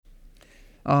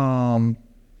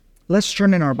Let's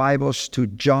turn in our Bibles to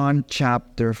John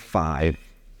chapter 5.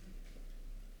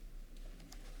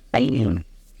 I'm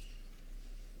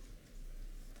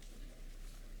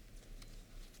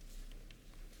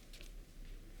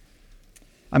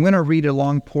going to read a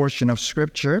long portion of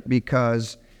Scripture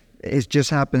because it just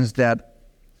happens that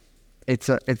it's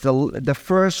the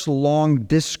first long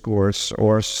discourse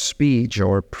or speech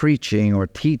or preaching or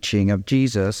teaching of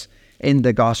Jesus in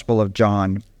the Gospel of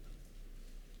John.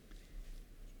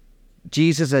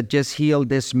 Jesus had just healed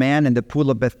this man in the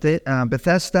pool of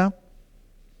Bethesda.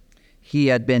 He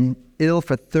had been ill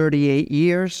for 38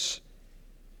 years.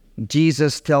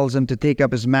 Jesus tells him to take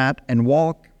up his mat and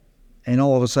walk. And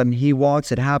all of a sudden he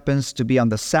walks. It happens to be on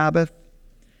the Sabbath.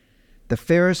 The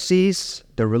Pharisees,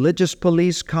 the religious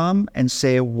police come and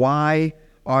say, "Why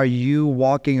are you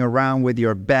walking around with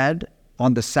your bed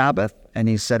on the Sabbath?" And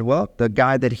he said, "Well, the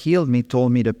guy that healed me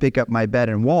told me to pick up my bed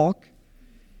and walk."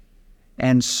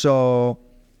 And so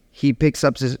he picks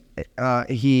up his,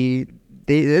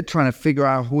 they're trying to figure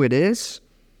out who it is.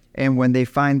 And when they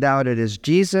find out it is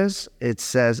Jesus, it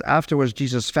says, afterwards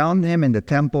Jesus found him in the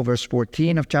temple, verse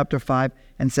 14 of chapter 5,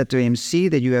 and said to him, "See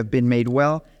that you have been made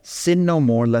well. Sin no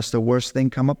more, lest the worst thing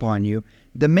come upon you."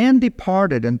 The man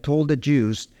departed and told the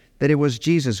Jews that it was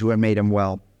Jesus who had made him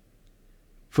well.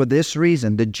 For this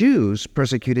reason, the Jews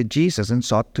persecuted Jesus and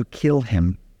sought to kill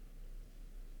him.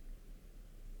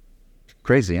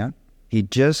 Crazy, huh? He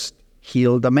just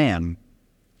healed a man.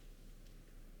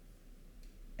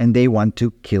 And they want to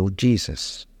kill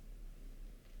Jesus.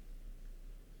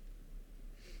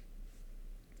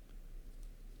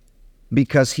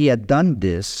 Because he had done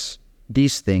these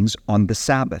things on the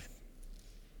Sabbath.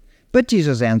 But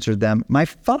Jesus answered them, "My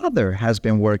Father has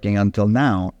been working until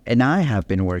now, and I have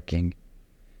been working."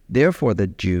 Therefore the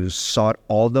Jews sought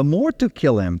all the more to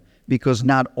kill him, because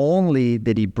not only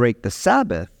did he break the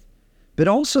Sabbath, but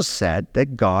also said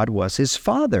that God was his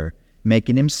Father,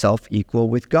 making himself equal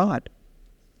with God.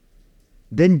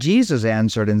 Then Jesus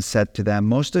answered and said to them,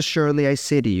 "Most assuredly I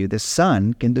say to you, the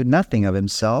Son can do nothing of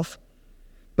himself,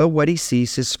 but what he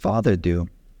sees his Father do.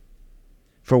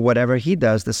 For whatever he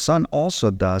does, the Son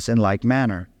also does in like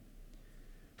manner.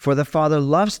 For the Father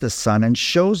loves the Son and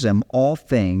shows him all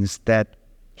things that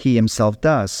he himself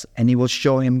does, and he will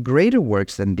show him greater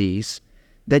works than these,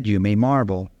 that you may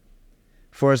marvel.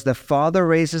 For as the Father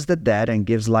raises the dead and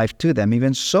gives life to them,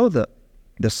 even so the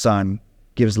Son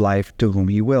gives life to whom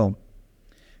he will.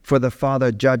 For the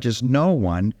Father judges no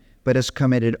one, but has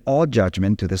committed all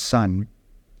judgment to the Son,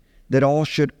 that all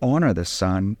should honor the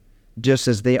Son, just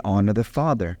as they honor the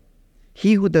Father.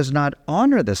 He who does not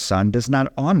honor the Son does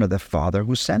not honor the Father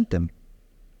who sent him.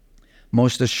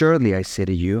 Most assuredly I say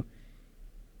to you,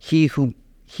 he who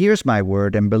hears my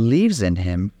word and believes in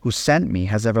him who sent me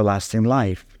has everlasting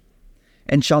life,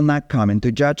 and shall not come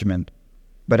into judgment,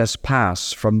 but has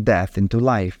passed from death into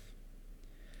life.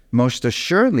 Most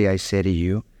assuredly I say to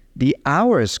you, the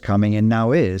hour is coming, and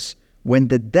now is, when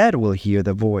the dead will hear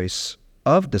the voice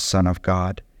of the Son of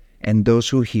God, and those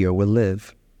who hear will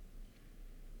live.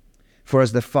 For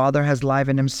as the Father has life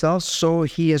in himself, so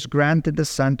he has granted the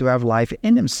Son to have life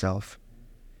in himself,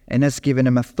 and has given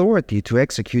him authority to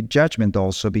execute judgment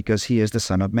also, because he is the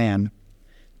Son of Man.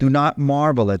 Do not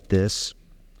marvel at this,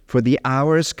 for the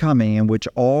hour is coming in which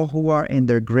all who are in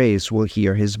their graves will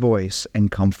hear his voice and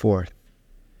come forth.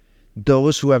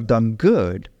 Those who have done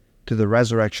good to the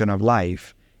resurrection of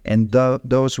life, and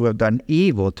those who have done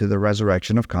evil to the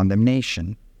resurrection of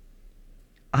condemnation.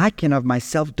 I can of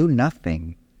myself do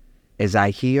nothing. As I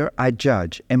hear, I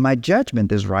judge, and my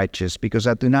judgment is righteous, because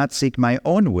I do not seek my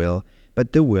own will,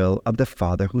 but the will of the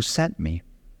Father who sent me.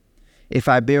 If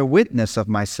I bear witness of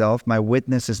myself, my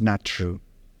witness is not true.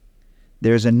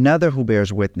 There is another who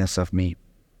bears witness of me,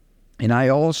 and I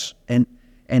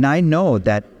know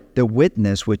that the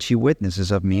witness which he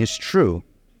witnesses of me is true.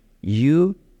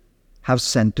 You have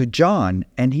sent to John,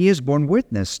 and he has borne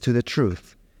witness to the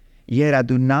truth. Yet I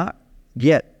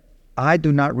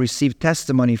do not receive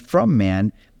testimony from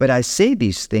man, but I say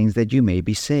these things that you may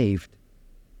be saved.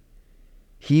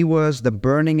 He was the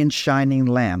burning and shining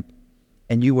lamp,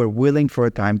 and you were willing for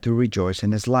a time to rejoice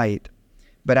in his light.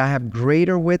 But I have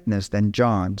greater witness than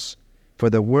John's, for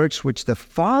the works which the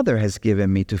Father has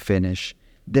given me to finish,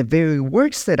 the very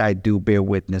works that I do bear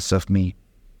witness of me,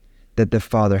 that the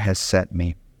Father has sent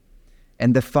me.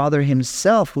 And the Father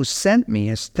himself who sent me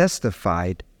has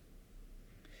testified.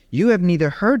 You have neither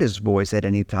heard his voice at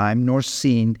any time, nor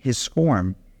seen his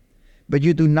form. But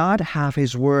you do not have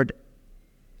his word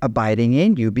abiding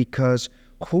in you, because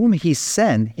whom he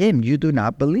sent, him you do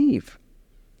not believe.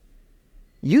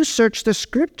 You search the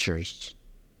Scriptures,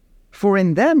 For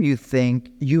in them you think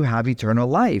you have eternal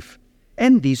life,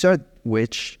 and these are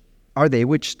they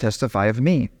which testify of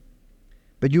me.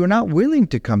 But you are not willing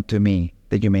to come to me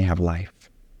that you may have life.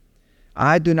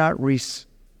 I do not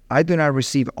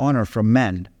receive honor from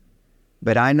men,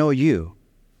 but I know you,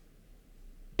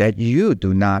 that you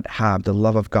do not have the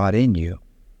love of God in you.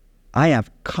 I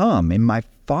have come in my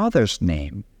Father's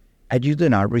name, and you do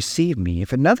not receive me.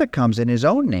 If another comes in his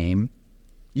own name,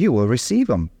 you will receive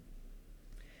him.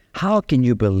 How can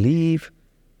you believe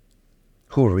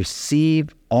who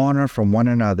receive honor from one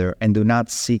another and do not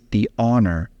seek the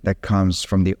honor that comes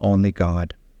from the only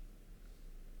God?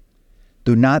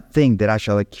 Do not think that I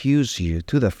shall accuse you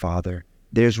to the Father.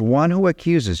 There's one who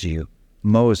accuses you,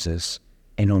 Moses,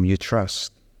 in whom you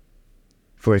trust.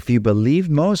 For if you believe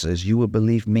Moses, you will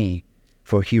believe me,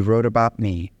 for he wrote about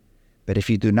me. But if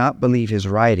you do not believe his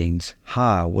writings,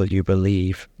 how will you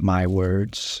believe my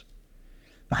words?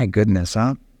 My goodness,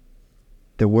 huh?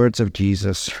 The words of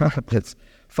Jesus.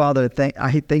 Father,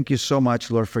 I thank you so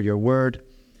much, Lord, for your word.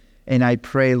 And I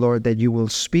pray, Lord, that you will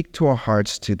speak to our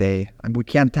hearts today. And we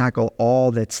can't tackle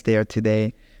all that's there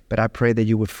today, but I pray that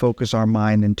you would focus our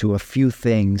mind into a few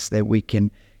things that we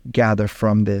can gather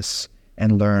from this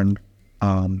and learn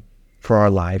for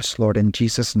our lives. Lord, in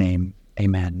Jesus' name,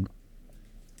 amen.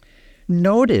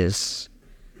 Notice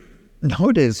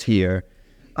here,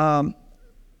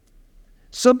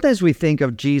 sometimes we think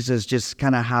of Jesus just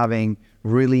kind of having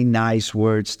really nice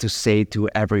words to say to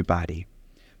everybody.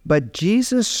 But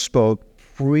Jesus spoke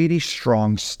pretty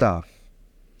strong stuff.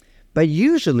 But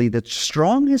usually the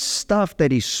strongest stuff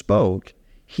that he spoke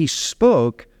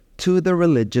to the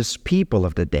religious people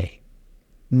of the day,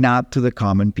 not to the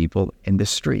common people in the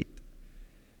street.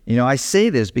 You know, I say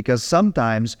this because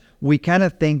sometimes we kind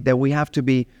of think that we have to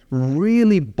be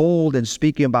really bold in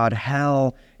speaking about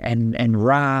hell and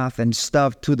wrath and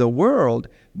stuff to the world,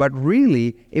 but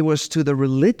really it was to the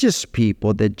religious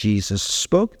people that Jesus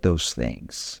spoke those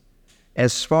things.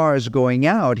 As far as going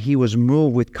out, he was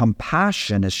moved with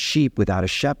compassion as sheep without a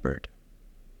shepherd,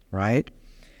 right?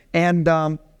 And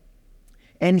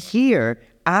here,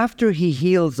 after he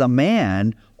heals a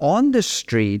man on the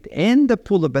street in the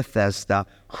pool of Bethesda,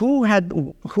 who had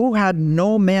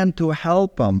no man to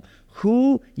help him,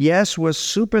 who, yes, was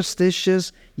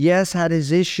superstitious, yes, had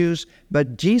his issues,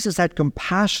 but Jesus had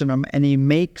compassion on him and he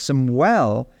makes him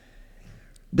well.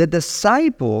 The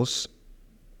disciples,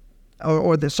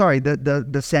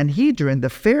 the Sanhedrin, the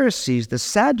Pharisees, the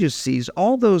Sadducees,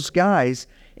 all those guys,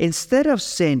 instead of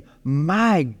saying,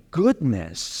 my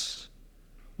goodness,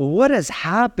 what has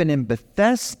happened in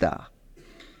Bethesda?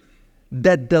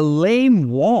 That the lame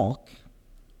walk,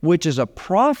 which is a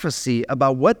prophecy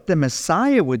about what the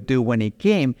Messiah would do when he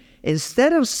came,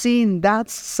 instead of seeing that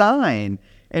sign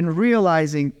and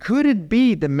realizing, could it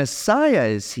be the Messiah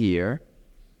is here?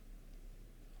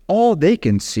 All they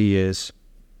can see is,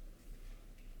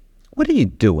 what are you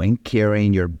doing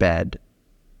carrying your bed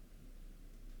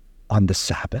on the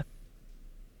Sabbath?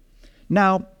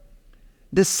 Now,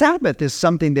 the Sabbath is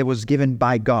something that was given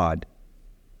by God.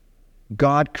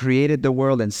 God created the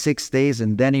world in 6 days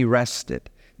and then he rested.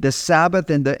 The Sabbath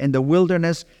in the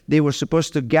wilderness, they were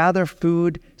supposed to gather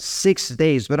food 6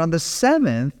 days. But on the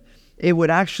seventh, it would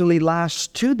actually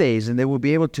last 2 days and they would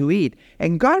be able to eat.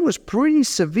 And God was pretty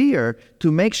severe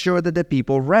to make sure that the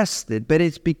people rested. But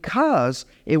it's because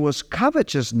it was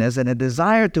covetousness and a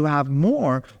desire to have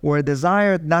more, or a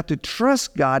desire not to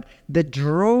trust God, that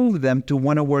drove them to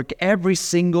want to work every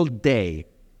single day.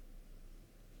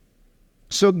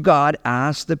 So God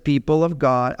asked the people of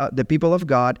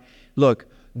God, look,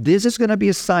 this is going to be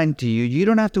a sign to you. You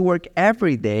don't have to work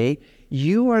every day.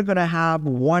 You are going to have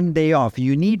 1 day off.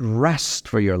 You need rest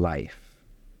for your life.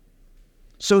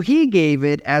 So he gave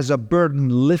it as a burden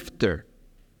lifter.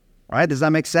 All right, does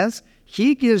that make sense?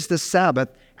 He gives the Sabbath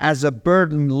as a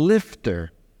burden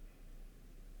lifter.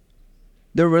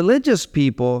 The religious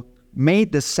people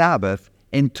made the Sabbath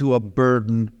into a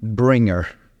burden bringer.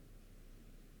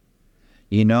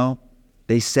 You know,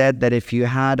 they said that if you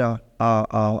had a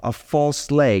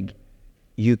false leg,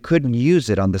 you couldn't use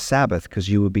it on the Sabbath because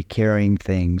you would be carrying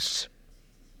things.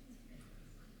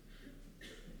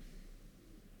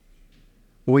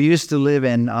 We used to live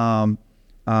in, I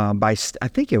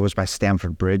think it was by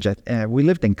Stamford Bridge. We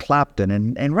lived in Clapton,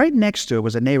 and right next to it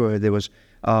was a neighborhood. There was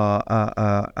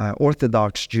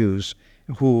Orthodox Jews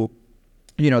who,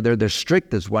 you know, they're the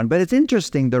strictest one. But it's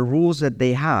interesting, the rules that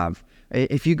they have.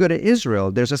 If you go to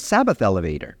Israel, there's a Sabbath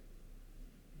elevator.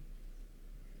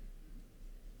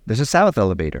 There's a Sabbath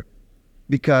elevator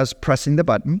because pressing the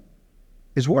button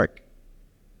is work.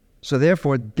 So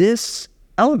therefore, this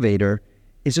elevator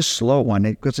is a slow one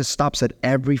because it stops at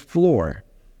every floor,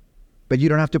 but you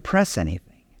don't have to press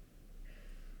anything.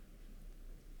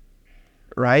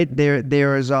 Right?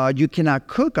 There's you cannot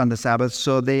cook on the Sabbath,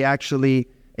 so they actually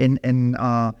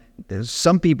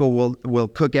some people will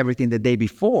cook everything the day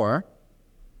before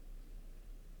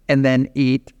and then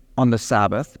eat on the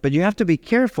Sabbath, but you have to be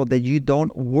careful that you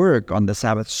don't work on the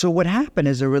Sabbath. So what happened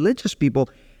is the religious people,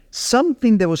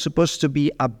 something that was supposed to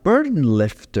be a burden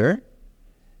lifter,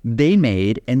 they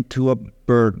made into a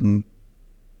burden,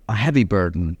 a heavy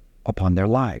burden upon their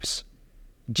lives.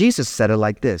 Jesus said it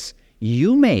like this: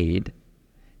 you made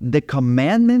the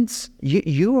commandments,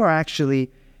 you are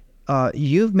actually,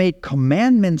 you've made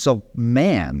commandments of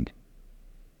man,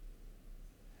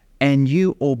 and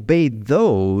you obey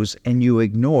those and you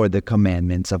ignore the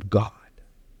commandments of God.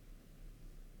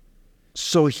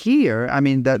 So here,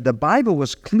 the Bible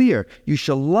was clear. You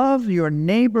shall love your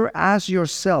neighbor as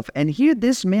yourself. And here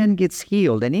this man gets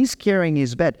healed and he's carrying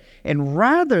his bed. And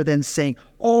rather than saying,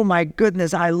 oh my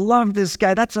goodness, I love this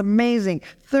guy, that's amazing,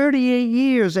 38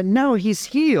 years and now he's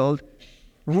healed,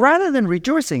 rather than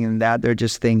rejoicing in that, they're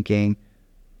just thinking,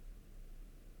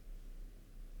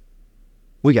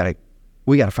 we gotta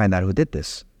find out who did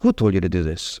this. Who told you to do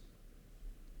this?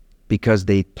 Because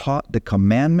they taught the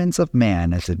commandments of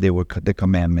man as if they were the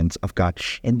commandments of God.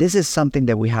 And this is something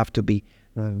that we have to be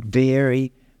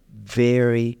very,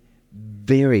 very,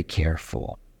 very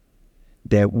careful,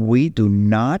 that we do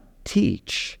not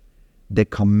teach the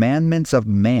commandments of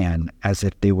man as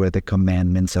if they were the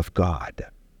commandments of God.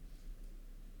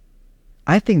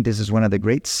 I think this is one of the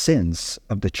great sins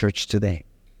of the church today.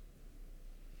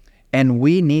 And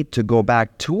we need to go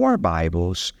back to our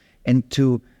Bibles and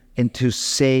to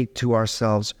say to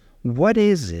ourselves, what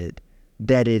is it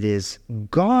that it is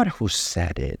God who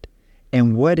said it,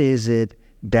 and what is it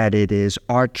that it is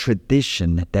our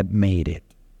tradition that made it?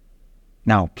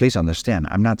 Now, please understand,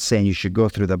 I'm not saying you should go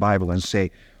through the Bible and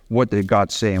say, what did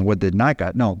God say and what did not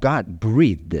God? No, God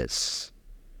breathed this.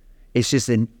 It's just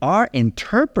in our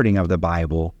interpreting of the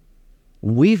Bible,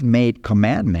 we've made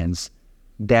commandments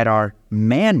that are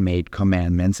man-made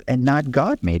commandments and not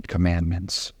God-made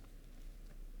commandments.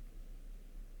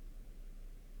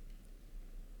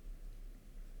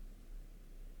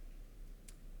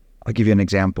 I'll give you an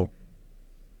example.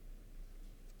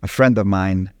 A friend of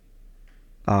mine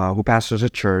who pastors a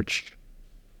church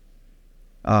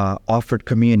offered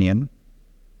communion,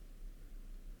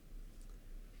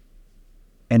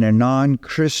 and a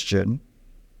non-Christian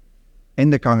in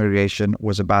the congregation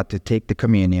was about to take the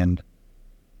communion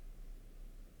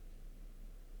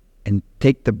and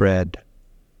take the bread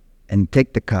and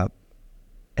take the cup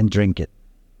and drink it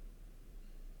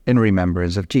in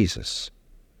remembrance of Jesus.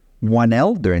 One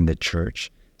elder in the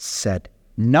church said,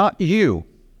 not you.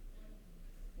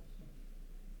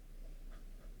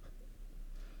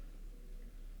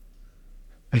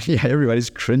 Yeah, everybody's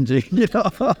cringing,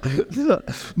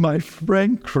 My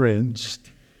friend cringed.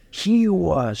 He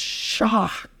was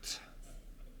shocked.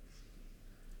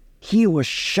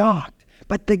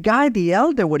 But the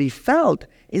elder, what he felt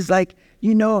is like,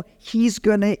 he's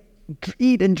going to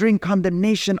eat and drink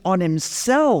condemnation on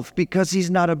himself because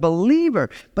he's not a believer.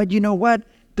 But you know what?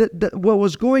 What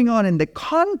was going on in the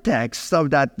context of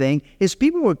that thing is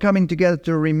people were coming together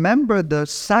to remember the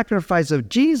sacrifice of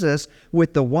Jesus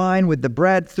with the wine, with the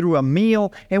bread, through a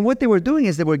meal. And what they were doing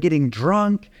is they were getting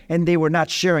drunk and they were not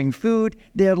sharing food.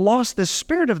 They had lost the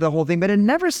spirit of the whole thing. But it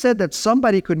never said that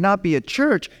somebody could not be a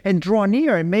church and draw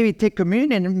near and maybe take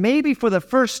communion, and maybe for the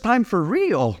first time for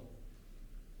real.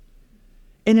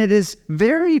 And it is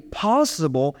very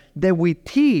possible that we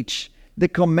teach the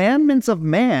commandments of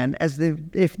man as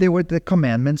if they were the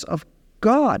commandments of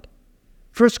God.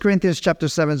 1 Corinthians chapter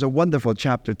 7 is a wonderful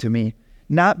chapter to me,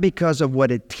 not because of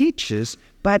what it teaches,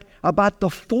 but about the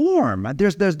form.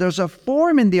 There's a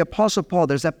form in the Apostle Paul.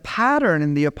 There's a pattern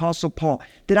in the Apostle Paul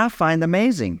that I find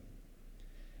amazing.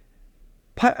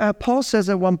 Paul says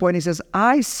at one point, he says,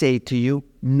 I say to you,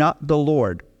 not the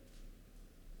Lord.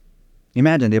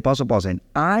 Imagine the Apostle Paul saying,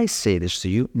 I say this to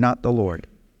you, not the Lord.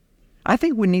 I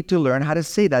think we need to learn how to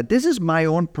say that. This is my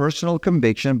own personal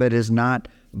conviction, but it is not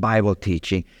Bible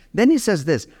teaching. Then he says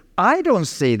this, I don't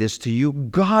say this to you,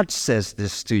 God says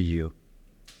this to you.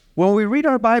 When we read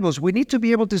our Bibles, we need to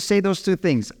be able to say those two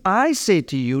things. I say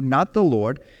to you, not the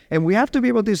Lord. And we have to be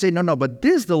able to say, no, but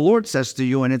this the Lord says to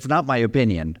you, and it's not my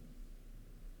opinion.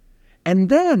 And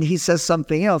then he says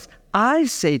something else. I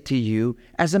say to you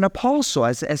as an apostle,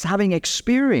 as having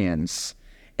experience.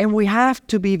 And we have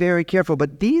to be very careful.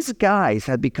 But these guys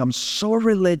had become so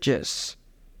religious.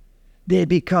 They had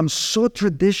become so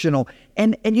traditional.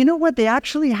 And you know what? They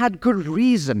actually had good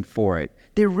reason for it.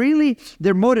 their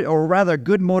motive, or rather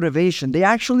good motivation, they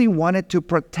actually wanted to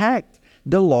protect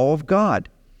the law of God.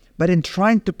 But in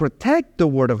trying to protect the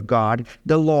Word of God,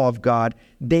 the law of God,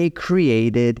 they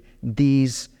created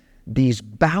these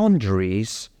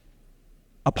boundaries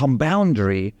upon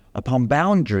boundary, upon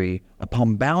boundary,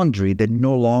 upon boundary that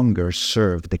no longer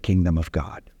served the kingdom of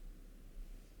God.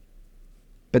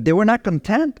 But they were not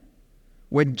content.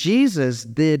 When Jesus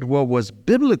did what was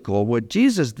biblical, when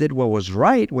Jesus did what was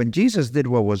right, when Jesus did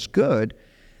what was good,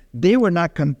 they were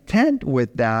not content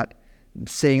with that,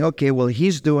 saying, okay, well,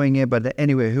 he's doing it, but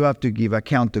anyway, you have to give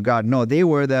account to God. No, they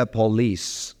were the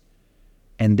police,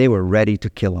 and they were ready to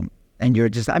kill him. And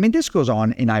this goes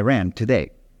on in Iran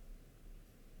today.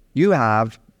 You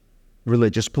have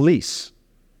religious police.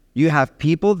 You have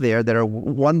people there that are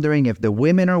wondering if the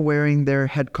women are wearing their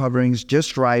head coverings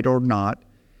just right or not.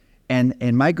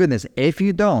 And my goodness, if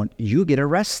you don't, you get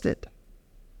arrested.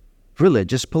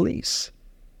 Religious police.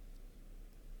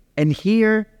 And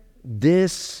here,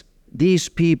 these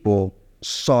people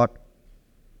sought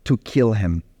to kill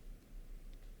him.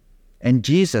 And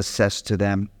Jesus says to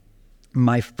them,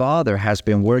 my Father has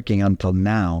been working until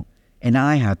now, and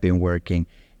I have been working.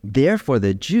 Therefore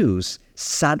the Jews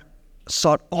sought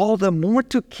all the more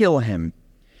to kill him,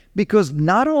 because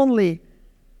not only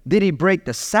did he break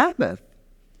the Sabbath,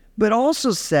 but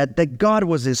also said that God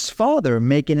was his Father,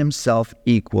 making himself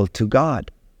equal to God.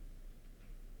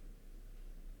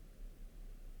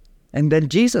 And then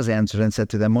Jesus answered and said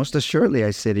to them, most assuredly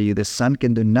I say to you, the Son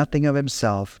can do nothing of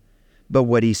himself, but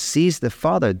what he sees the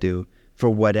Father do. For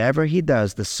whatever he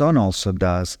does, the Son also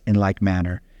does in like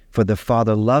manner. For the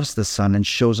Father loves the Son and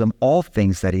shows him all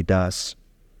things that he does.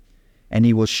 And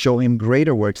he will show him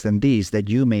greater works than these, that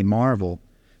you may marvel.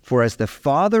 For as the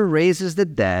Father raises the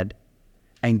dead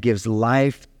and gives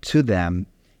life to them,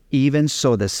 even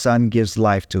so the Son gives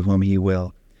life to whom he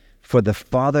will. For the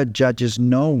Father judges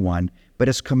no one, but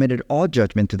has committed all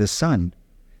judgment to the Son,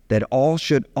 that all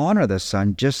should honor the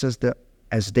Son just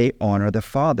as they honor the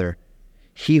Father.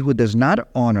 He who does not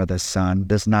honor the Son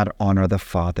does not honor the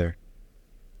Father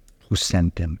who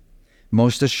sent him.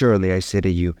 Most assuredly I say to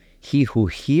you, he who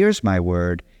hears my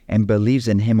word and believes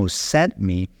in him who sent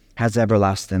me has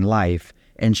everlasting life,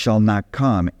 and shall not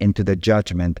come into the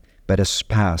judgment, but has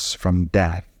passed from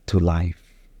death to life.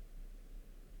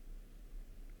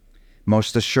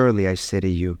 Most assuredly I say to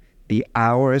you, the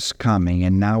hour is coming,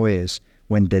 and now is,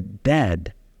 when the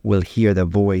dead will hear the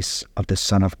voice of the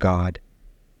Son of God,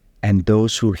 and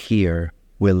those who hear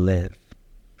will live.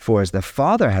 For as the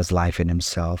Father has life in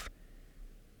himself,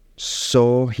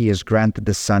 so he has granted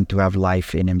the Son to have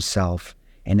life in himself,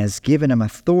 and has given him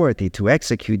authority to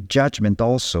execute judgment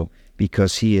also,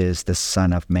 because he is the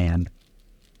Son of Man.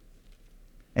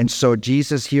 And so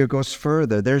Jesus here goes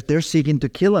further. They're seeking to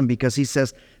kill him because he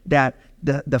says that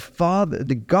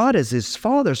the God is his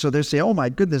Father. So they're saying, oh my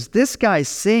goodness, this guy is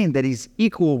saying that he's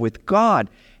equal with God.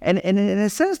 And in a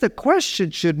sense, the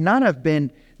question should not have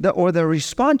been, the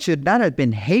response should not have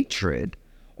been hatred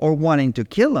or wanting to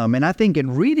kill him. And I think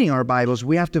in reading our Bibles,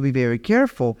 we have to be very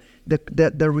careful.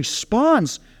 The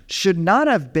response should not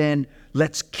have been,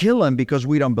 let's kill him because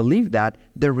we don't believe that.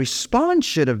 The response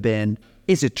should have been,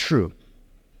 is it true?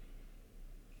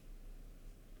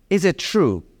 Is it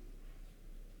true?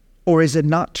 Or is it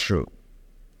not true?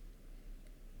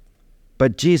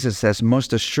 But Jesus says,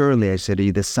 most assuredly I say to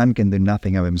you, the Son can do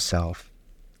nothing of himself.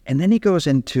 And then he goes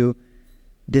into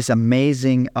this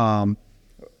amazing,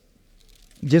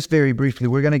 just very briefly,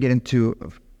 we're going to get into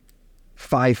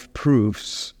 5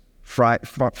 proofs,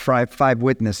 five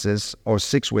witnesses or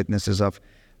 6 witnesses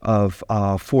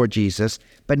for Jesus.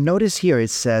 But notice here it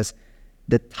says,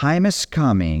 the time is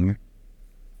coming,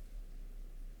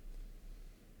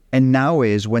 and now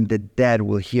is, when the dead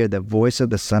will hear the voice of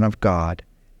the Son of God,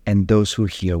 and those who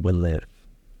hear will live.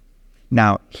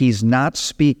 Now, he's not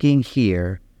speaking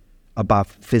here about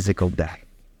physical death.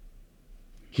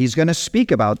 He's going to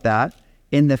speak about that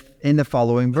in the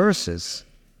following verses.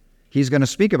 He's going to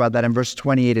speak about that in verse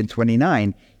 28 and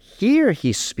 29. Here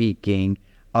he's speaking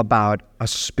about a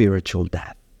spiritual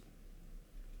death.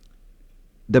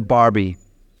 The Barbie.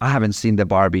 I haven't seen the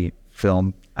Barbie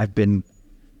film. I've been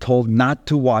told not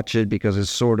to watch it because it's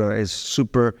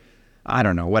super, I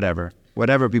don't know, whatever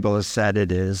people have said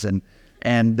it is. And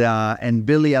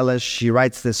Billie Eilish, she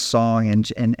writes this song,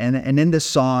 and in this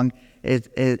song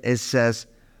it says,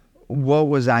 what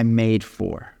was I made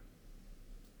for?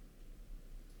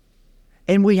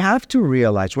 And we have to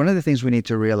realize, one of the things we need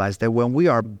to realize, that when we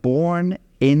are born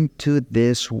into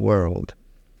this world,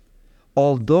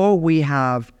 although we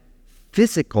have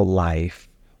physical life,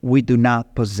 we do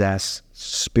not possess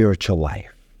spiritual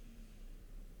life.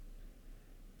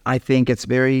 I think it's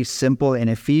very simple. In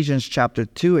Ephesians chapter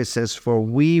 2, it says, "For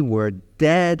we were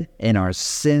dead in our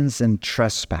sins and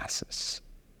trespasses."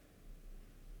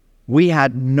 We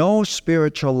had no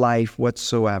spiritual life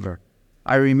whatsoever.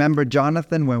 I remember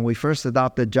Jonathan, when we first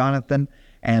adopted Jonathan,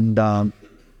 and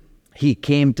he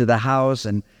came to the house,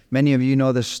 and many of you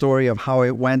know the story of how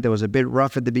it went. It was a bit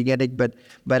rough at the beginning,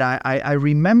 but I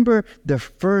remember the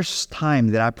first time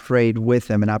that I prayed with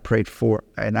him, and I prayed for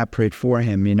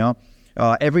him.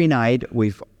 Every night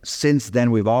since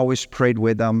then we've always prayed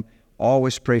with him,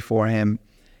 always pray for him,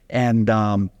 and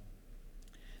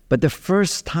but the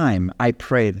first time I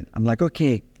prayed, I'm like,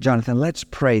 "Okay, Jonathan, let's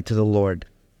pray to the Lord."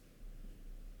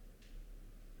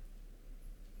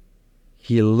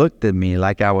 He looked at me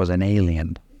like I was an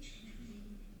alien.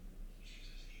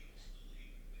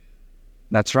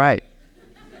 That's right.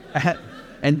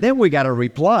 And then we got a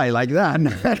reply like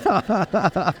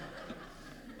that.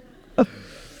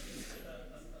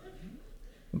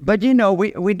 But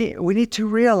we need to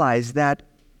realize that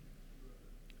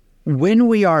when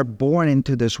we are born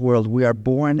into this world, we are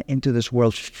born into this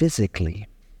world physically.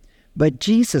 But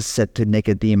Jesus said to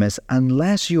Nicodemus,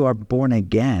 "Unless you are born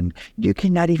again, you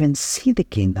cannot even see the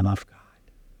kingdom of God."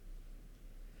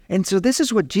 And so this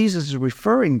is what Jesus is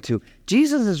referring to.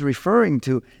 Jesus is referring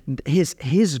to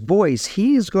his voice.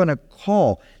 He is going to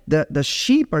call. The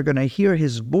sheep are going to hear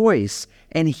his voice,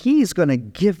 and he's going to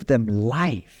give them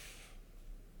life.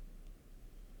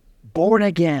 Born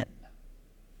again.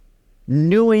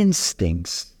 New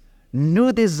instincts,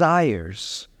 new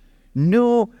desires,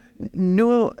 new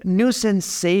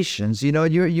sensations.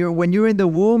 When you're in the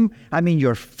womb,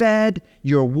 you're fed,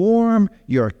 you're warm,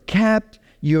 you're kept,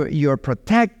 you're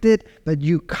protected, but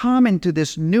you come into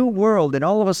this new world and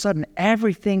all of a sudden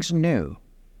everything's new.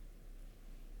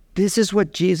 This is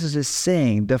what Jesus is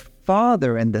saying. The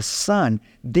Father and the Son,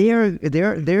 they're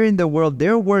in the world,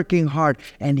 they're working hard,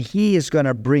 and he is going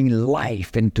to bring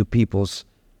life into people's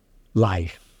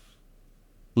life.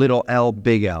 Little L,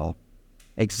 big L.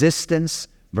 Existence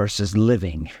versus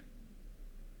living.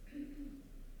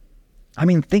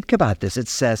 Think about this. It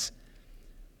says,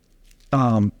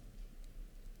 oh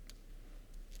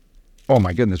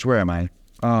my goodness, where am I?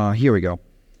 Here we go.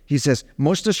 He says,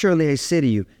 "Most assuredly I say to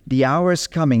you, the hour is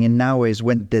coming and now is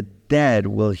when the dead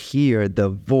will hear the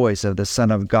voice of the Son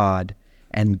of God,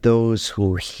 and those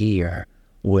who hear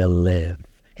will live."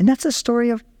 And that's the story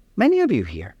of many of you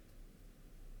here.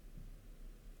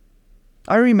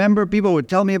 I remember people would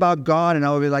tell me about God, and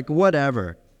I would be like,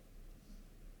 whatever.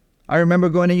 I remember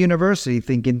going to university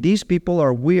thinking, these people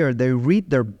are weird. They read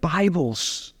their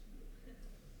Bibles.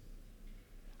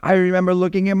 I remember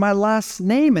looking at my last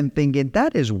name and thinking,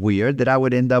 that is weird that I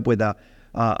would end up with a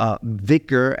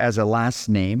vicar as a last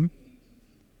name.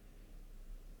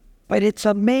 But it's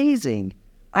amazing.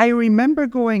 I remember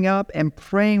going up and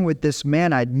praying with this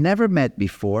man I'd never met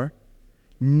before,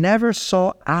 never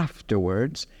saw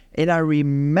afterwards. And I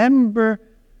remember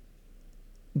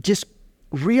just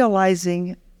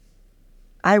realizing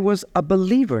I was a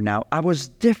believer now. I was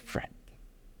different.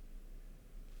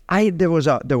 There was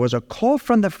a call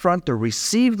from the front to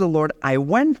receive the Lord. I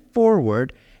went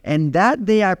forward, and that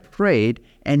day I prayed,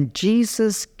 and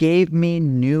Jesus gave me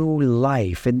new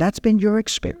life. And that's been your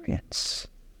experience.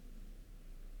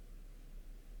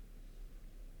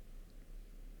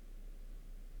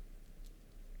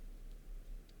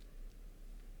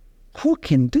 Who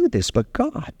can do this but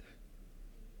God?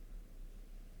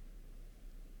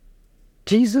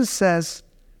 Jesus says,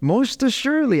 "Most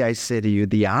assuredly I say to you,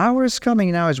 the hour is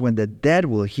coming now is when the dead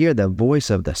will hear the voice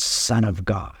of the Son of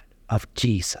God," of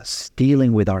Jesus,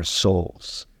 dealing with our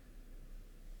souls.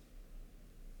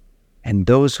 "And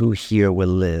those who hear will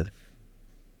live."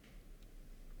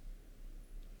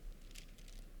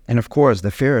 And of course,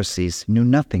 the Pharisees knew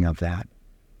nothing of that.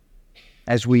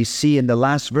 As we see in the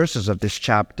last verses of this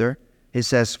chapter, it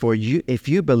says, "For you, if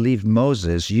you believe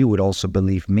Moses, you would also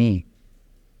believe me."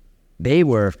 They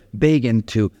were big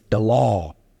into the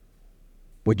law.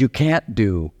 What you can't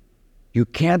do. You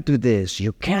can't do this.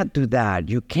 You can't do that.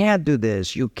 You can't do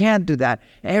this. You can't do that.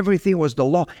 Everything was the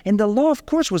law. And the law, of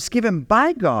course, was given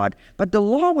by God, but the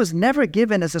law was never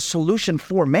given as a solution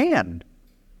for man.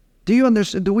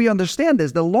 Do we understand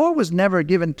this? The law was never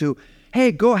given to,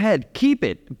 hey, go ahead, keep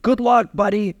it. Good luck,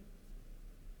 buddy.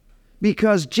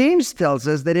 Because James tells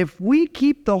us that if we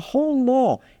keep the whole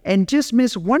law and just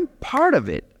miss one part of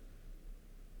it,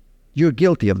 you're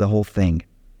guilty of the whole thing.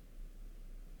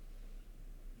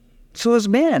 So as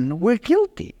men, we're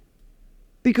guilty.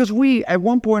 Because we, at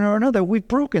one point or another, we've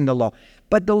broken the law.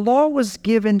 But the law was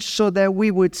given so that we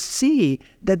would see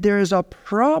that there is a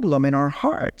problem in our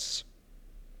hearts.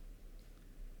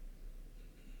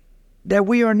 that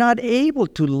we are not able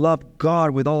to love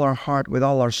God with all our heart, with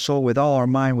all our soul, with all our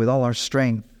mind, with all our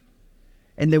strength.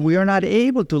 And that we are not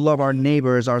able to love our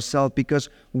neighbor as ourselves because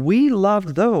we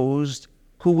love those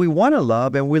who we want to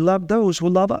love and we love those who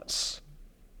love us.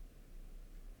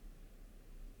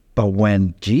 But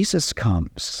when Jesus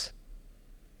comes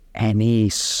and he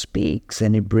speaks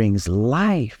and he brings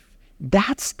life,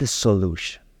 that's the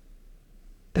solution.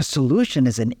 The solution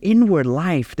is an inward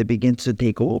life that begins to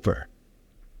take over.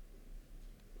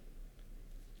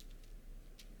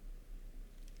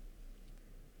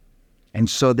 And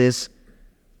so this,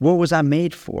 what was I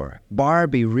made for?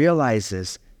 Barbie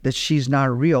realizes that she's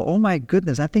not real. Oh my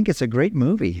goodness, I think it's a great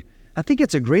movie. I think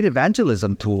it's a great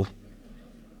evangelism tool.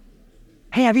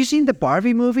 Hey, have you seen the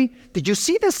Barbie movie? Did you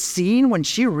see the scene when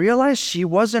she realized she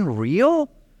wasn't real?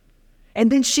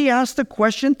 And then she asked the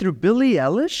question through Billie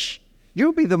Eilish.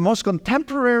 You'll be the most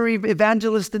contemporary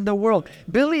evangelist in the world.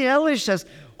 Billie Eilish says,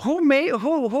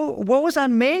 what was I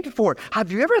made for?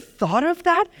 Have you ever thought of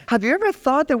that? Have you ever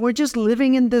thought that we're just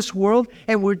living in this world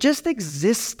and we're just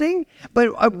existing? But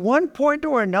at one point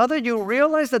or another, you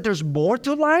realize that there's more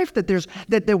to life,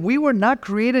 that we were not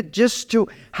created just to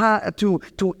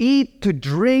eat, to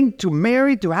drink, to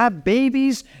marry, to have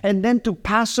babies, and then to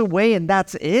pass away, and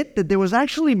that's it? That there was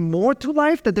actually more to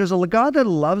life, that there's a God that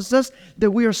loves us,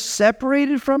 that we are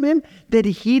separated from him, that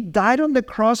he died on the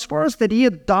cross for us, that he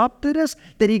adopted us,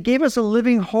 that he gave us a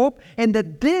living hope, and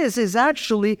that this is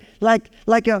actually like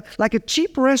a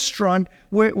cheap restaurant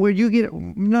where you get,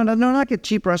 not like a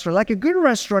cheap restaurant, like a good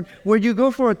restaurant where you go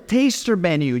for a taster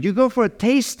menu, you go for a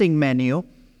tasting menu,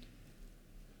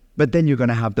 but then you're going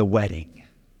to have the wedding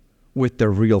with the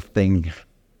real thing.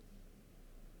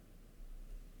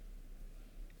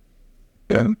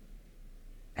 And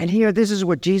here, this is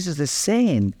what Jesus is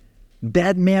saying.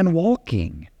 Dead man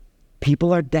walking.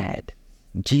 People are dead.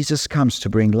 Jesus comes to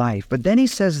bring life. But then he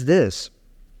says this.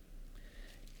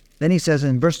 Then he says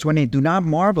in verse 28, do not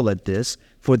marvel at this,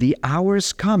 for the hour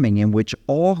is coming in which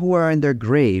all who are in their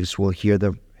graves will hear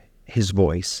his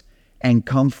voice and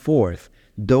come forth,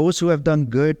 those who have done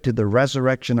good to the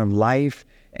resurrection of life,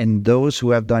 and those who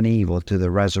have done evil to the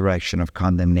resurrection of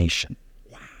condemnation.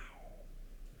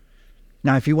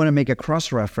 Now, if you want to make a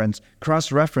cross-reference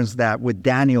that with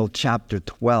Daniel chapter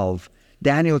 12.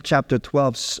 Daniel chapter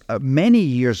 12, many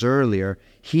years earlier,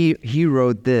 he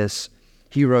wrote this.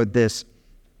 He wrote this,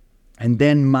 and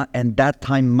that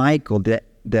time Michael,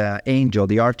 the angel,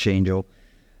 the archangel,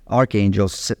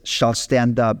 shall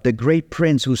stand up, the great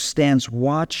prince who stands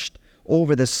watched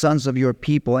over the sons of your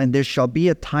people, and there shall be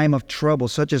a time of trouble,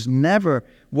 such as never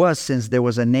was since there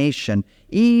was a nation,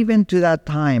 even to that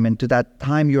time, and to that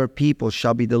time your people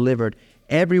shall be delivered,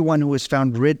 everyone who is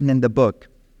found written in the book.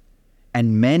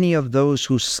 And many of those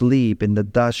who sleep in the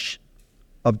dust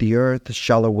of the earth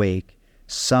shall awake,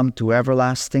 some to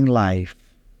everlasting life,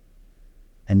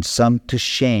 and some to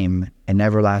shame and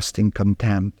everlasting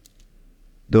contempt.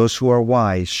 Those who are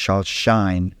wise shall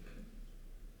shine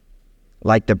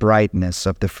like the brightness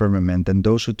of the firmament, and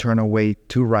those who turn away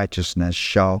to righteousness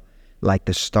shall like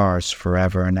the stars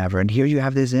forever and ever. And here you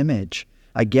have this image.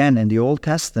 Again, in the Old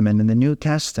Testament, in the New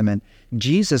Testament,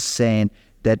 Jesus saying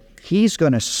that he's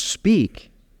going to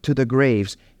speak to the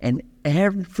graves, and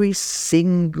every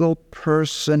single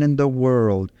person in the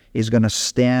world is going to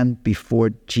stand before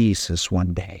Jesus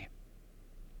one day.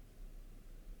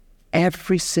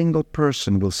 Every single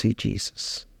person will see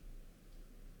Jesus.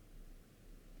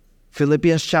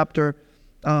 Philippians chapter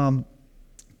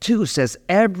 2 says,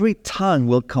 every tongue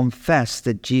will confess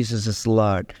that Jesus is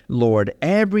Lord.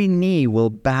 Every knee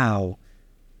will bow.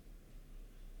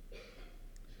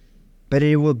 But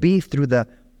it will be through the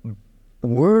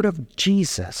word of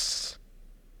Jesus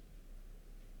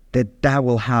that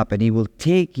will happen. He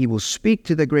will speak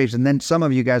to the graves. And then some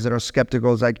of you guys that are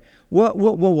skeptical is like, what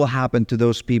will happen to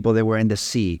those people that were in the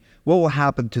sea? What will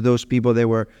happen to those people that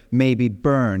were maybe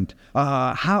burned?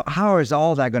 How is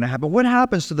all that going to happen? What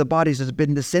happens to the bodies that's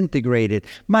been disintegrated?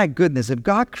 My goodness, if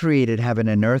God created heaven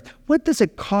and earth, what does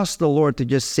it cost the Lord to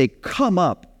just say, come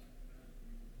up?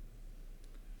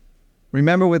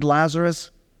 Remember with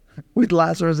Lazarus? With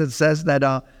Lazarus, it says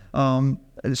that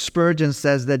Spurgeon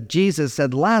says that Jesus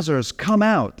said, Lazarus, come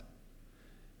out.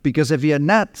 Because if he had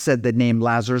not said the name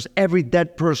Lazarus, every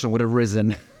dead person would have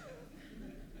risen.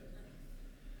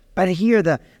 But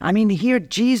here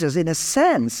Jesus, in a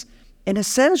sense,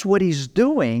 what he's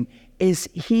doing is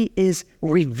he is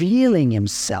revealing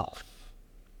himself.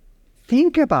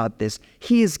 Think about this.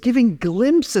 He is giving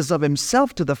glimpses of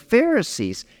himself to the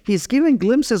Pharisees. He's giving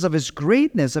glimpses of his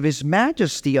greatness, of his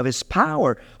majesty, of his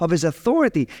power, of his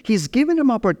authority. He's given them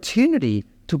opportunity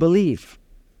to believe.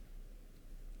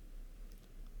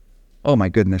 Oh my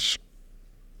goodness.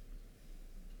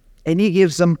 And he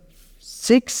gives them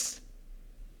six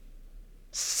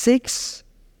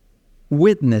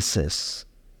witnesses.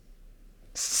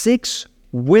 6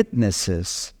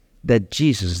 witnesses that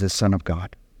Jesus is the Son of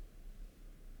God.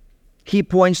 He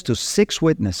points to 6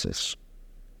 witnesses.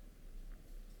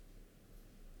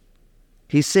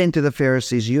 He's saying to the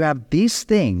Pharisees, you have these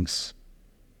things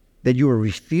that you are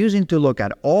refusing to look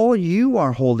at. All you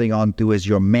are holding on to is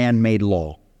your man-made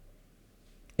law.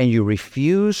 And you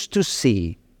refuse to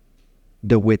see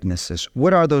the witnesses.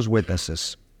 What are those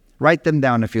witnesses? Write them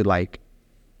down if you like.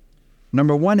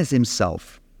 Number 1 is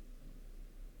himself.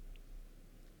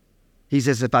 He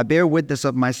says, if I bear witness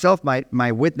of myself,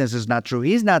 my witness is not true.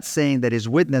 He's not saying that his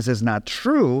witness is not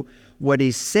true. What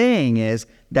he's saying is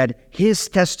that his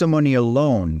testimony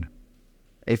alone,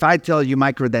 if I tell you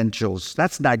my credentials,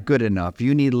 that's not good enough.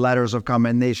 You need letters of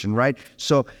commendation, right?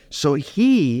 So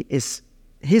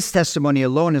his testimony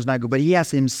alone is not good, but he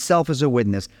has himself as a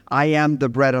witness. I am the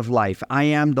bread of life. I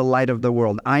am the light of the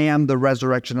world. I am the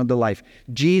resurrection of the life.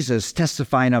 Jesus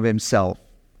testifying of himself.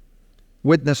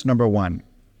 Witness number 1.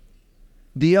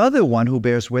 The other one who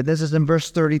bears witness is in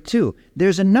verse 32.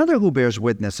 There's another who bears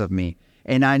witness of me,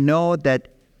 and I know that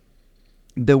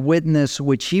the witness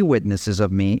which he witnesses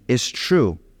of me is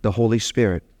true, the Holy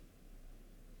Spirit.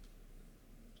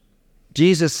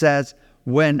 Jesus says,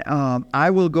 when I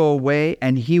will go away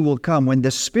and he will come, when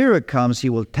the Spirit comes, he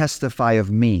will testify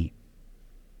of me.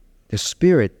 The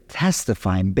Spirit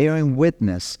testifying, bearing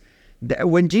witness.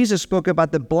 When Jesus spoke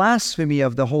about the blasphemy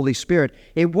of the Holy Spirit,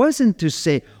 it wasn't to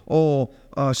say,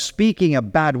 speaking a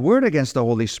bad word against the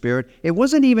Holy Spirit. It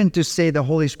wasn't even to say the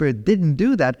Holy Spirit didn't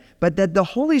do that, but that the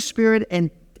Holy Spirit,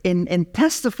 in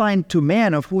testifying to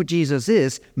man of who Jesus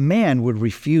is, man would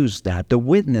refuse that, the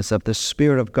witness of the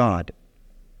Spirit of God.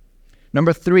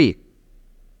 Number 3,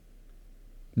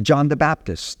 John the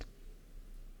Baptist.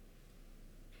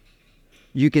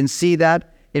 You can see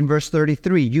that in verse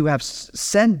 33. You have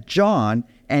sent John,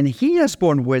 and he has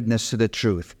borne witness to the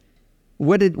truth.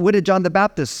 What did John the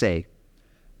Baptist say?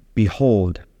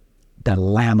 Behold, the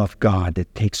Lamb of God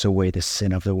that takes away the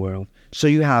sin of the world. So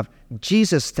you have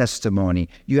Jesus' testimony,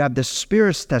 you have the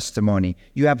Spirit's testimony,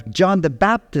 you have John the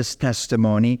Baptist's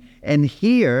testimony, and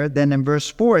here, then in verse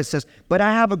 4, it says, but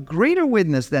I have a greater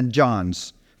witness than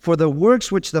John's, for the works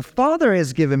which the Father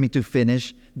has given me to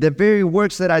finish, the very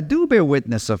works that I do bear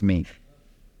witness of me.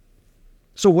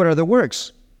 So what are the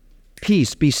works?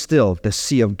 Peace, be still, the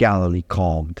Sea of Galilee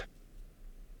calmed.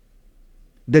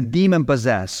 The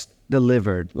demon-possessed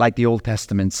delivered, like the Old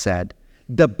Testament said.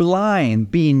 The blind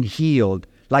being healed,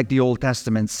 like the Old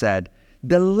Testament said.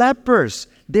 The lepers,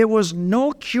 there was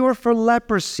no cure for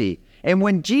leprosy. And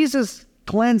when Jesus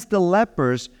cleansed the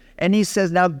lepers, and he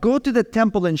says, now go to the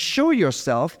temple and show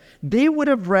yourself, they would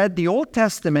have read the Old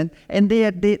Testament, and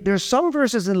there's some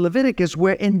verses in Leviticus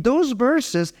where in those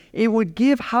verses, it would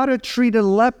give how to treat a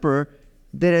leper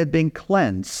that had been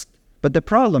cleansed. But the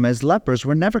problem is lepers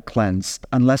were never cleansed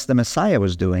unless the Messiah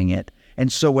was doing it.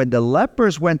 And so when the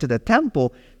lepers went to the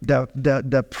temple,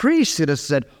 the priest should have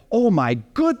said, oh my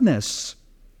goodness,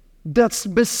 the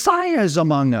Messiah is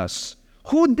among us.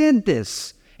 Who did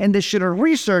this? And they should have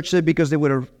researched it because they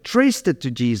would have traced it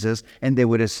to Jesus, and they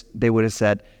would have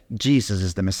said, Jesus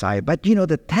is the Messiah. But you know,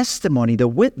 the testimony, the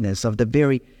witness of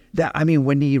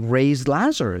when he raised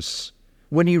Lazarus,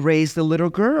 when he raised the little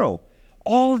girl,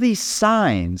 all these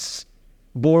signs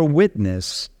bore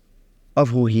witness of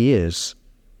who he is.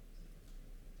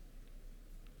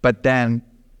 But then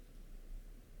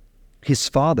his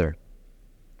Father,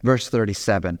 verse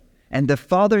 37, and the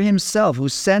Father himself who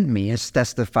sent me has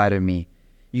testified of me.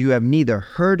 You have neither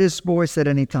heard his voice at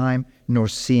any time nor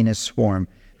seen his form.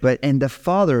 And the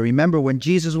Father, remember when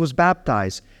Jesus was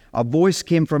baptized, a voice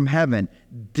came from heaven.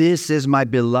 This is my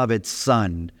beloved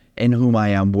Son, in whom I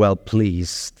am well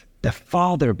pleased. The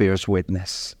Father bears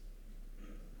witness.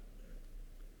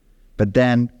 But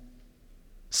then,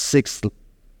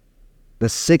 the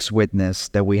sixth witness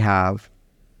that we have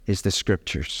is the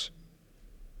Scriptures.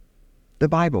 The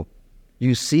Bible.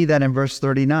 You see that in verse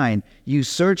 39. You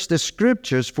search the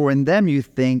Scriptures, for in them you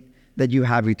think that you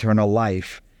have eternal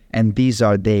life, and these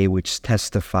are they which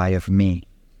testify of me.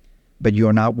 But you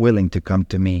are not willing to come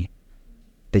to me,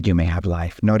 that you may have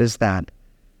life. Notice that.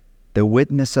 The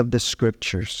witness of the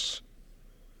Scriptures.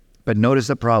 But notice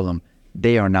the problem.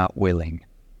 They are not willing.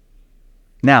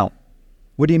 Now,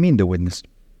 what do you mean the witness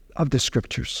of the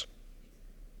Scriptures?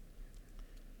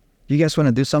 You guys want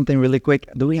to do something really quick?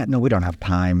 No, we don't have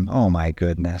time. Oh my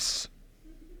goodness.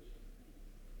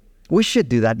 We should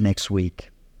do that next week.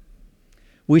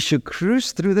 We should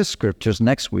cruise through the scriptures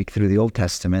next week through the Old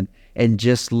Testament and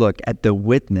just look at the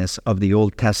witness of the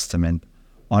Old Testament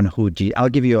on who Jesus. I'll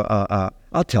give you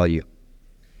I'll tell you.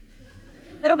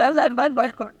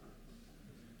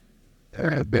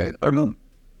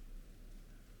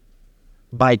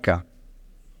 Micah,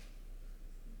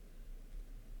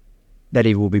 that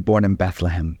he will be born in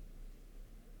Bethlehem.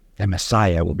 The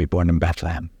Messiah will be born in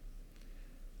Bethlehem.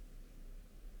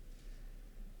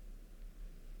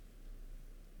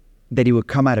 That he would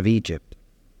come out of Egypt.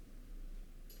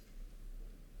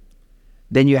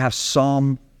 Then you have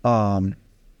Psalm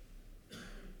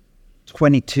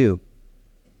 22.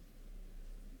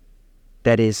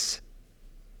 That his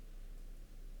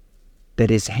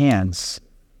hands,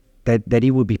 that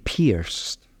he will be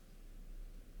pierced.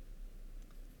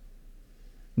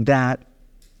 That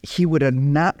he would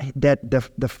not,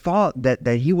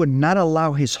 that he would not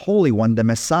allow his Holy One, the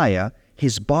Messiah,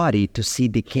 his body to see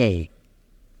decay.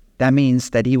 That means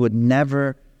that he would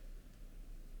never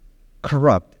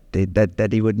corrupt, that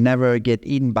he would never get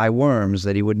eaten by worms,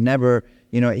 that he would never,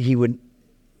 he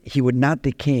would not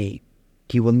decay.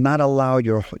 You will not allow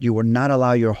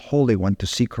your Holy One to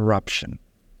see corruption.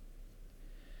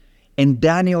 In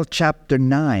Daniel chapter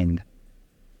 9,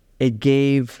 it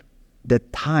gave the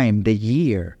time, the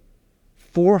year,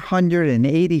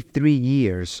 483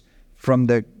 years from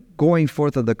the going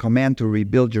forth of the command to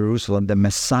rebuild Jerusalem, the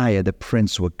Messiah, the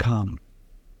Prince, would come.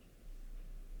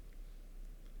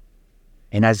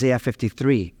 In Isaiah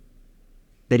 53,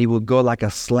 that he will go like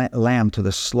a lamb to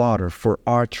the slaughter for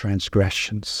our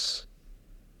transgressions.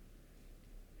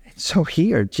 So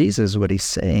here, Jesus, what he's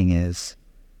saying is,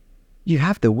 you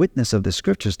have the witness of the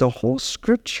scriptures. The whole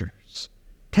scriptures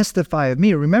testify of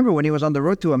me. Remember when he was on the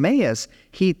road to Emmaus,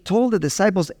 he told the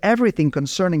disciples everything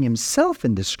concerning himself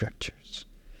in the scriptures.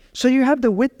 So you have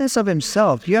the witness of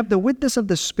himself. You have the witness of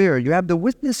the Spirit. You have the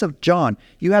witness of John.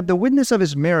 You have the witness of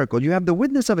his miracle. You have the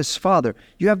witness of his Father.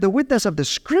 You have the witness of the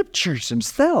scriptures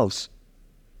themselves.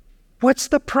 What's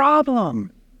the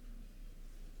problem?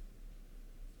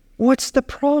 What's the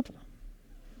problem?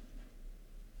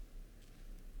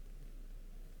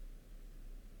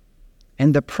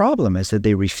 And the problem is that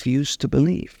they refuse to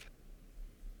believe.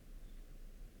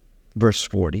 Verse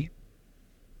 40.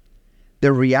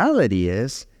 The reality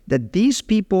is that these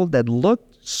people that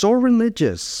looked so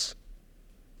religious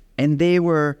and they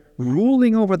were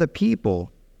ruling over the people,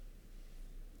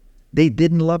 they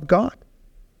didn't love God.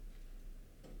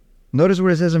 Notice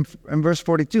what it says in verse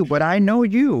 42, but I know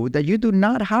you, that you do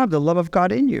not have the love of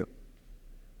God in you.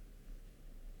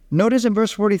 Notice in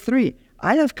verse 43,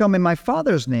 I have come in my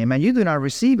Father's name, and you do not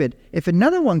receive it. If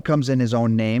another one comes in his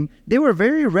own name, they were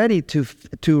very ready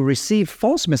to receive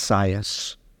false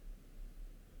messiahs.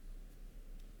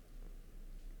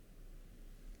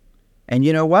 And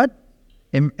you know what?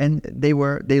 And they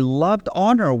loved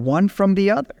honor one from the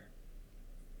other.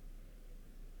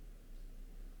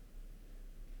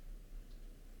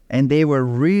 And they were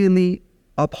really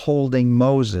upholding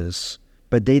Moses,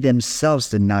 but they themselves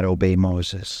did not obey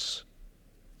Moses.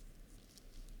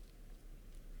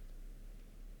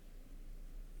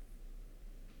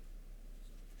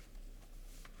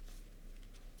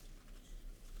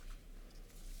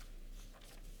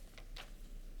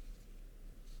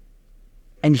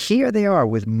 And here they are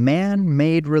with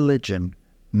man-made religion,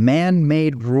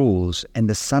 man-made rules, and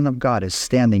the Son of God is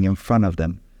standing in front of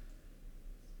them.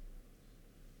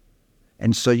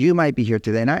 And so you might be here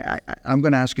today, and I'm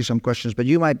going to ask you some questions, but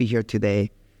you might be here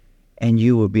today, and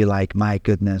you will be like, my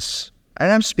goodness.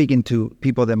 And I'm speaking to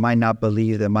people that might not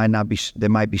believe, they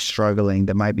might be struggling,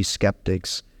 they might be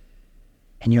skeptics.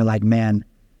 And you're like, man,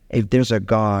 if there's a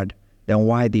God, then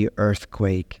why the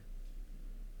earthquake?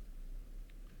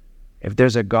 If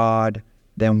there's a God,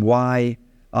 then why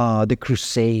the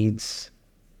Crusades?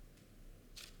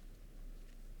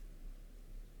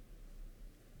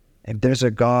 If there's a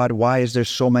God, why is there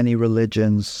so many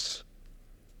religions?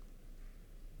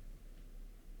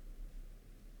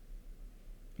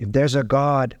 If there's a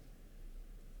God,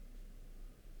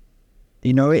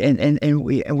 and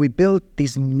we build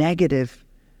these negative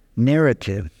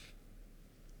narrative.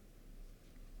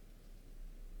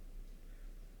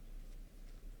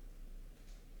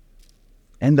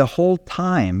 And the whole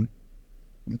time,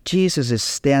 Jesus is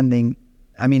standing,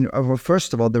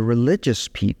 first of all, the religious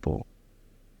people.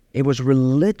 It was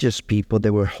religious people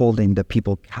that were holding the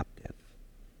people captive.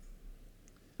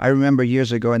 I remember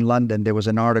years ago in London, there was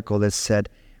an article that said,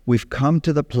 we've come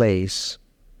to the place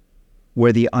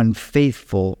where the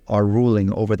unfaithful are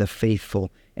ruling over the faithful.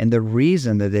 And the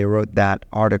reason that they wrote that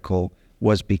article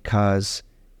was because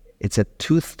It's that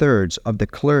 2/3 of the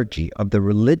clergy, of the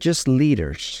religious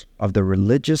leaders,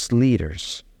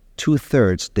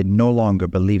 2/3, they no longer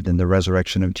believed in the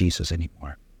resurrection of Jesus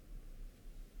anymore.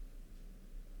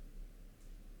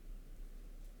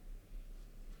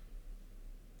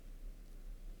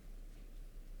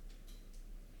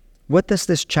 What does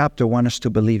this chapter want us to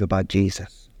believe about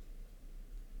Jesus?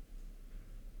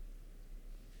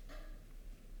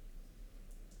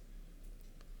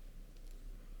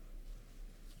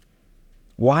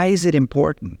 Why is it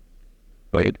important?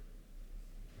 Wait.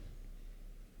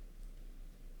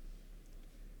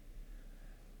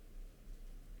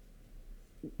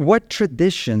 What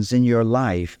traditions in your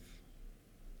life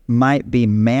might be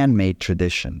man-made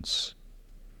traditions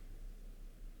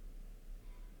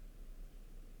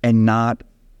and not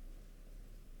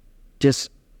just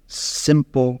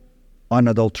simple,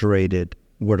 unadulterated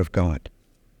Word of God?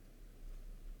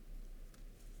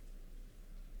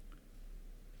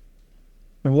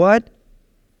 What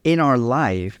in our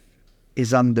life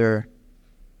is under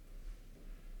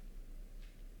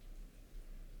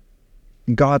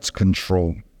God's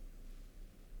control?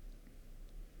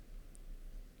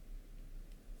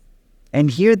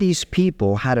 And here these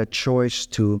people had a choice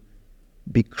to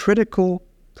be critical,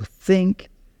 to think,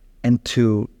 and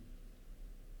to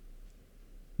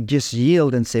just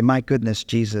yield and say, my goodness,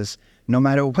 Jesus, no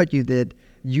matter what you did,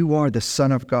 you are the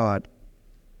Son of God.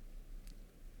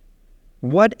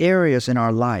 What areas in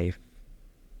our life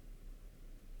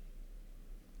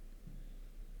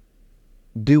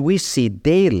do we see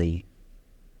daily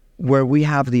where we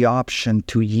have the option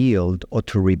to yield or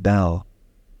to rebel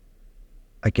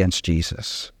against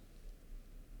Jesus?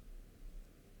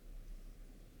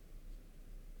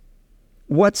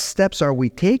 What steps are we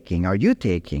taking, are you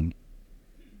taking,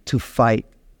 to fight,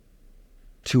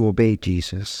 to obey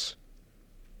Jesus?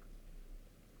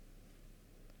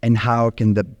 And how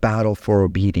can the battle for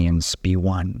obedience be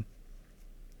won?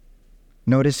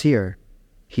 Notice here,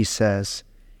 he says,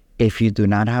 if you do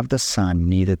not have the Son,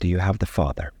 neither do you have the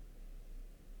Father.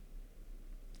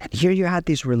 And here you had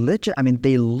these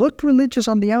they looked religious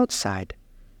on the outside.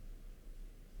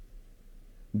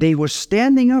 They were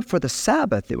standing up for the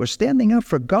Sabbath. They were standing up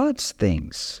for God's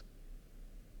things.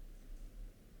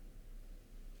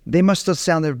 They must have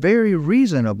sounded very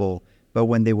reasonable, but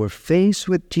when they were faced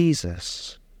with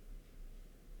Jesus,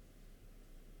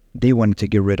 they wanted to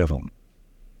get rid of him.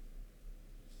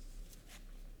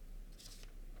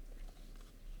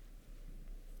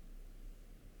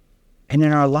 And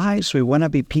in our lives, we want to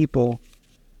be people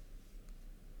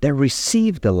that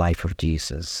receive the life of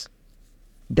Jesus,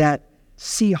 that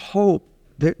see hope,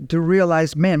 to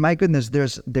realize, man, my goodness,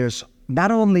 there's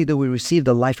not only do we receive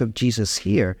the life of Jesus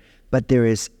here, but there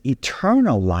is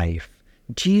eternal life.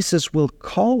 Jesus will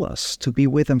call us to be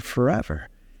with him forever.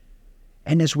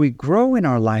 And as we grow in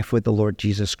our life with the Lord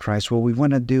Jesus Christ, what we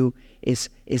want to do is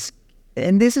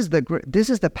and this is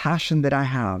the passion that I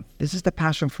have. This is the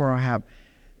passion for I have.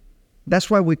 That's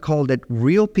why we called it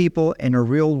Real People in a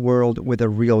Real World with a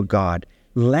Real God.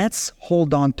 Let's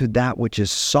hold on to that which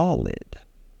is solid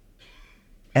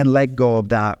and let go of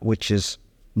that which is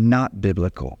not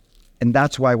biblical. And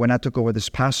that's why when I took over this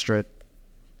pastorate,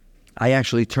 I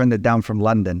actually turned it down from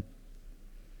London.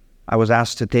 I was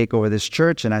asked to take over this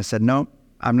church, and I said, no,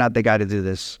 I'm not the guy to do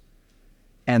this.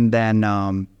 And then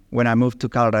when I moved to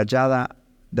Cal Rajada,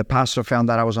 the pastor found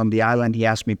out I was on the island. He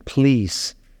asked me,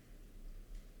 please,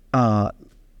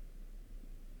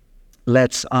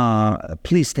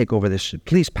 please take over this,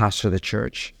 please pastor the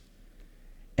church.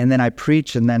 And then I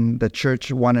preached, and then the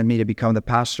church wanted me to become the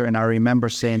pastor. And I remember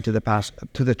saying to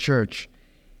the church,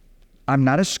 I'm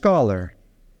not a scholar,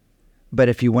 but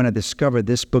if you want to discover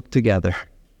this book together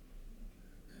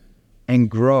and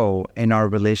grow in our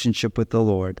relationship with the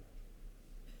Lord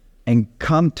and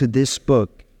come to this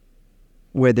book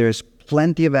where there's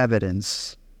plenty of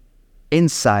evidence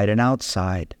inside and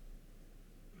outside,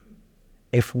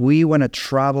 if we want to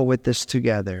travel with this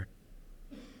together,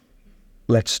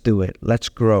 let's do it. Let's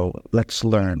grow. Let's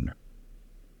learn.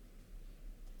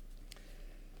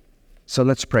 So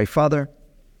let's pray. Father,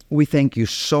 we thank you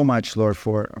so much, Lord,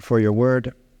 for your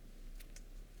word.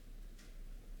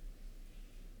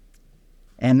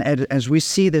 And as we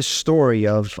see this story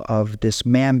of this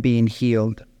man being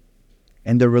healed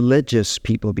and the religious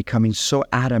people becoming so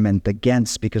adamant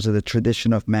against because of the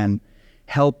tradition of men,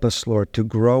 help us, Lord, to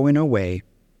grow in a way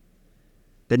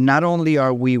that not only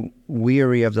are we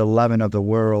weary of the leaven of the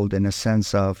world in a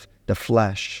sense of the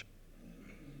flesh,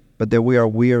 but that we are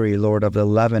weary, Lord, of the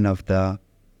leaven of the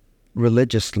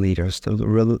religious leaders, the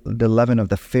leaven of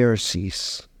the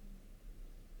Pharisees,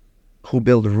 who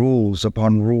build rules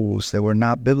upon rules that were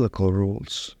not biblical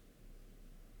rules.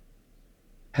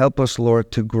 Help us,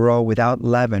 Lord, to grow without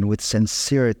leaven, with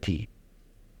sincerity,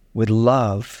 with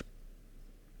love.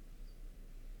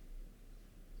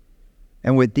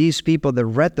 And with these people that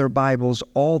read their Bibles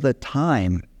all the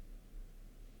time,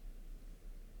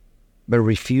 but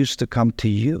refuse to come to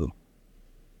you.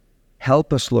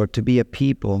 Help us, Lord, to be a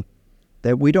people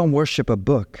that we don't worship a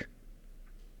book,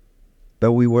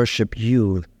 but we worship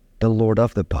you, the Lord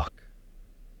of the book.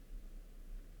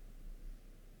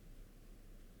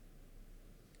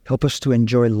 Help us to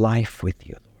enjoy life with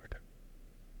you, Lord.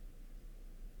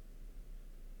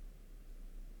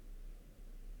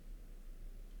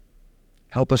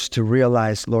 Help us to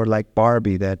realize, Lord, like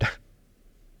Barbie, that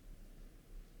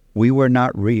we were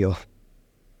not real,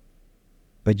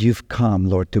 but you've come,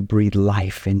 Lord, to breathe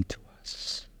life into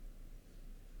us.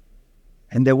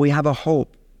 And that we have a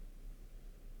hope,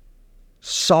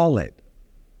 solid,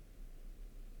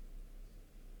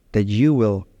 that you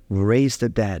will raise the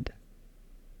dead.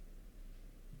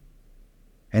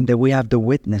 And that we have the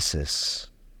witnesses.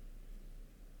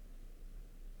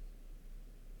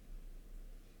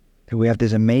 That we have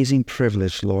this amazing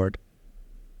privilege, Lord,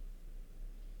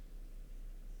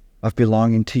 of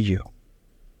belonging to you.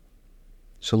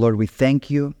 So, Lord, we thank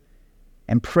you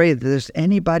and pray that there's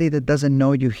anybody that doesn't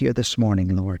know you here this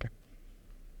morning, Lord.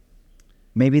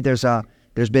 Maybe there's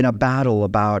been a battle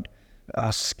about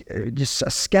just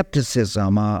a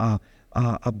skepticism, a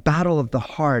battle of the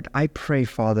heart. I pray,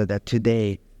 Father, that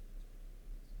today,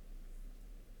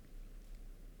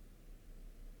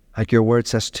 like your word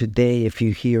says, today, if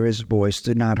you hear his voice,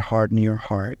 do not harden your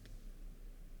heart.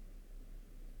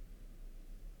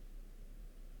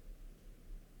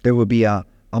 There will be a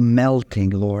melting,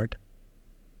 Lord.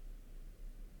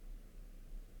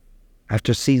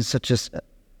 After seeing such a,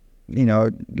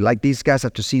 like these guys,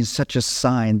 after seeing such a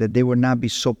sign, that they would not be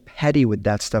so petty with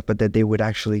that stuff, but that they would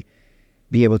actually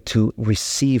be able to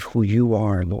receive who you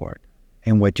are, Lord,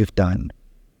 and what you've done.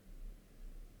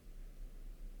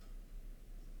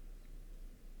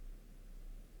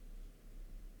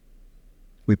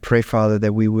 We pray, Father,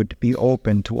 that we would be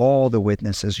open to all the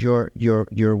witnesses, your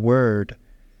word,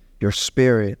 your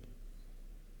spirit,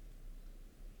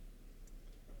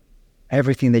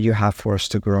 everything that you have for us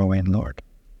to grow in, Lord.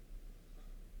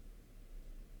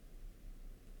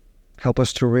 Help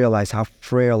us to realize how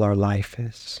frail our life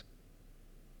is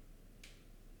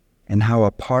and how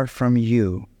apart from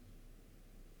you,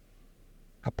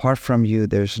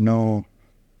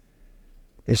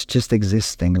 it's just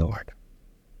existing, Lord.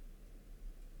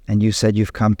 And you said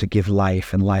you've come to give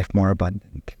life and life more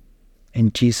abundant.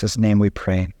 In Jesus' name we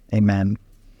pray. Amen.